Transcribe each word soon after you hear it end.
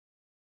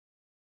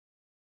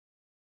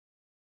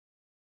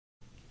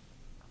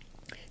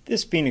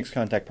This Phoenix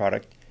Contact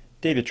product,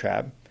 Data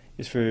Trap,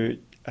 is for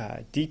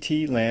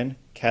DT LAN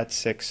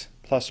Cat6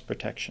 Plus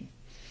protection,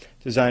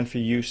 designed for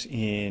use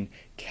in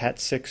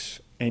Cat6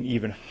 and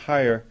even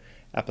higher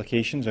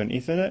applications on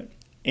Ethernet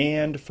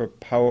and for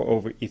Power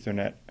over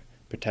Ethernet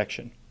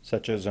protection,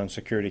 such as on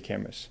security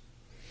cameras.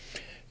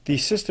 The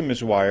system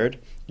is wired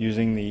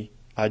using the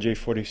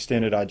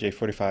standard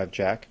RJ45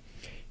 jack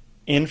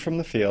in from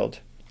the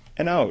field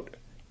and out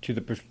to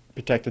the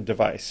protected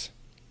device,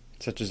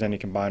 such as any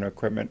combiner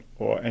equipment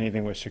or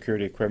anything where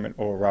security equipment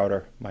or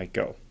router might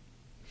go.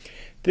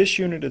 This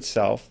unit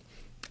itself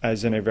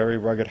is in a very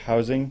rugged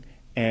housing,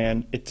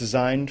 and it's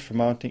designed for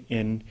mounting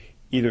in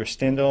either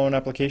standalone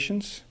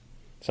applications,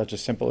 such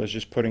as simple as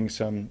just putting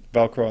some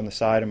Velcro on the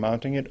side and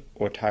mounting it,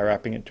 or tie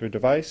wrapping it to a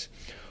device,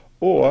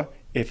 or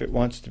if you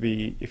want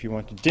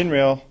to DIN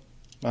rail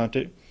mount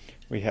it,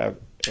 we have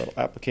a little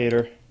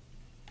applicator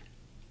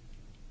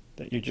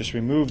that you just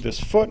remove this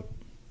foot,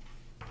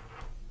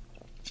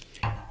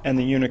 and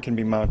the unit can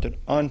be mounted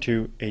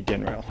onto a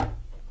DIN rail.